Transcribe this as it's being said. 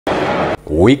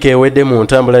Wiki ewedde mu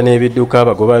ntambula n'ebidduka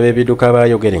abagoba b'ebidduka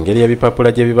baayogera engeri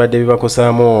ebipapula gye bibadde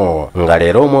bibakosaamu nga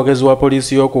leero omwogezi wa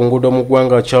poliisi y'oku nguudo mu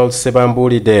ggwanga Charles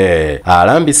Sebambuulidde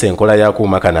alambise enkola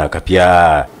y'akuuma kano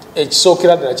akapya.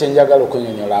 Ekisookera ddala kye njagala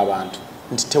okunnyonnyola abantu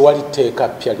nti tewali tteeka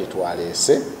ppya lye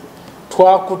twaleese,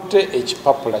 twakutte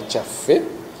ekipapula kyaffe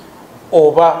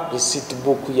oba receipt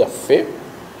book yaffe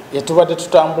ye tubadde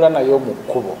tutambula nayo mu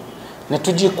kkubo ne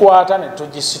tugikwata ne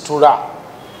tugisitula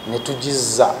ne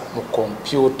tugizza mu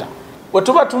kompyuta. Bwe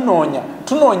tuba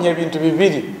tunoonya ebintu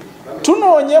bibiri,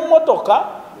 tunoonya emmotoka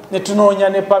ne tunoonya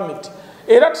ne pamiti,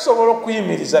 era tusobola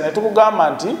okuyimiriza ne tukugamba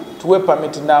nti tuwe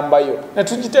pamiti namba yo ne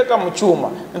tugiteeka mu kyuma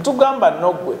ne tugamba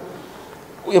noggwe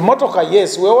emmotoka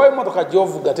yes weewa emmotoka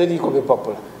gy'ovuga teriiko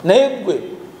bipapula naye gwe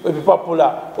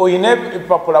ebipapula oyina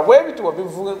ebipapula bwebiti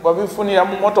wabifunira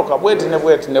mu motoka bweti ne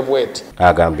bweti ne bweti.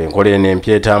 Agamba enkola eno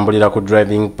empya etambulira ku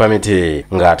driving permit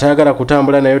ng'ataagala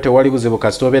kutambula nayo tewali buzibu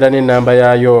kasita obeera n'ennamba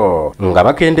yaayo nga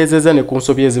bakendeezezza ne ku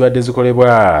nsobi ezibadde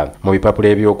zikolebwa mu bipapula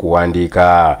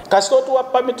eby'okuwandiika. Kasita otuwa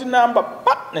pamiti namba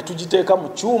ne tugiteeka mu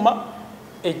kyuma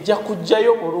ejja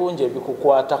kujjayo bulungi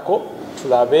ebikukwatako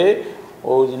tulabe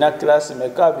olina kilasi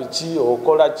meka biki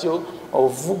okola kyo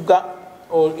ovuga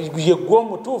yeggwe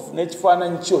omutuufu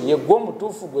n'ekifaananyi kyo yeggwe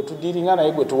omutuufu gwe tudiringa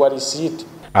naye gwe tuwa risiiti.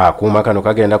 Akuuma kano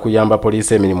kagenda kuyamba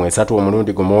poliisi emirimu 3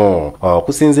 omulundi gumu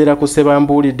okusinziira ku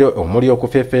Sebambuulidde omuli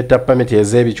okufeefeeta pamiti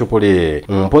ez'ebicupuli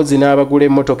mpozi n'abagula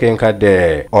emmotoka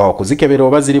enkadde okuzikebera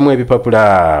oba zirimu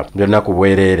ebipapula byonna ku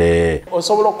bwereere.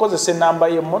 Osobola okukozesa ennamba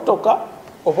y'emmotoka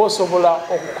oba osobola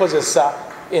okukozesa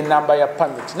ennamba ya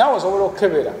pamiti naawe osobola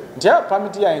okukebera nti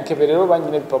pamiti yange nkeberera oba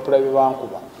nnyina ebipapula bye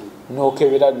bankuba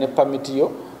n'okebera ne pamiti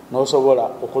yo n'osobola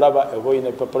okulaba oba oyina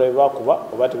ebipapula bye bakuba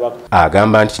oba tebakuba.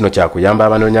 Agamba nti kino kyakuyamba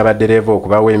abanoonya baddereeva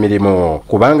okubawa emirimu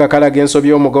kubanga kalaga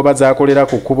ensobi omugoba z'akolera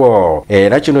ku kkubo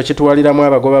era kino kitwaliramu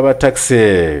abagoba ba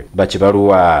takisi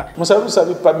bakibaluwa.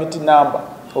 Musabi pamiti namba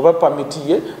oba pamiti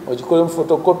ye ogikole mu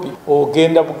fotokopi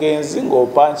ogenda bugenzi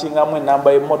ng'opankingamu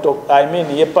ennamba y'emmotoka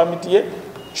ye pamiti ye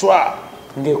chwa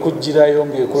ng'ekugirayo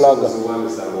ng'ekulaga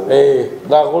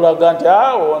ng'akulaga nti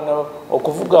ono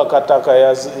okuvuga akataka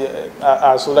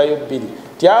asulayo 2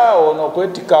 ti ono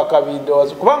okwetika akabindo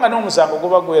kubanga n'omusango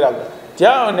guba gweraga ti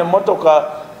ono emmotoka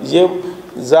ye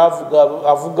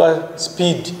avuga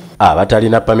speed.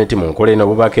 Abatalina pamiti mu nkola eno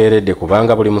bubakeeredde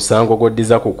kubanga buli musango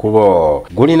gw'oddiza ku kkubo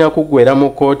gulina kuggweera mu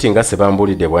kkooti nga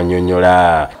Sebambuulidde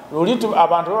bw'annyonnyola. Luli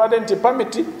abantu babadde nti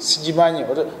pamiti sigimanyi,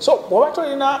 so bw'oba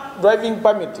tolina driving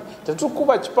permit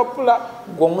tetukuba kipapula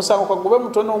gw'omusango kagube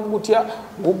mutono gutya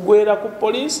guggweera ku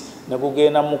poliisi ne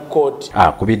gugenda mu kkooti.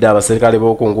 Akubidde abaserikale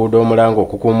b'oku nguudo omulango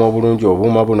okukuuma obulungi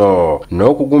obuuma buno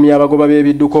n'okugumya abagoba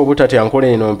b'ebidduka obutatya nkola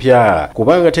eno mpya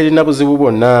kubanga terina buzibu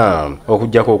bwonna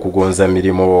okuggyako okugonza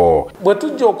mirimu. Bwe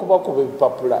tujja okubakuba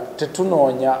ebipapula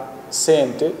tetunoonya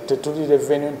ssente tetuli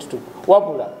revenue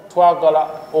wabula twagala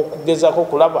okugezako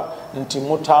kulaba nti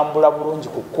mutambula bulungi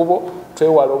ku kkubo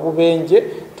twewala obubenje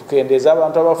tukendeeza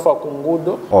abantu abafa ku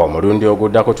nguudo. Omulundi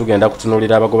oguddako tugenda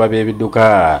kutunuulira abagoba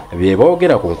b'ebidduka bye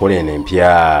boogera ku nkola eno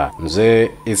empya.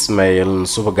 Nze Ismail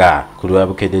Nsubuga ku lwa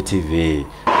Bukedde TV.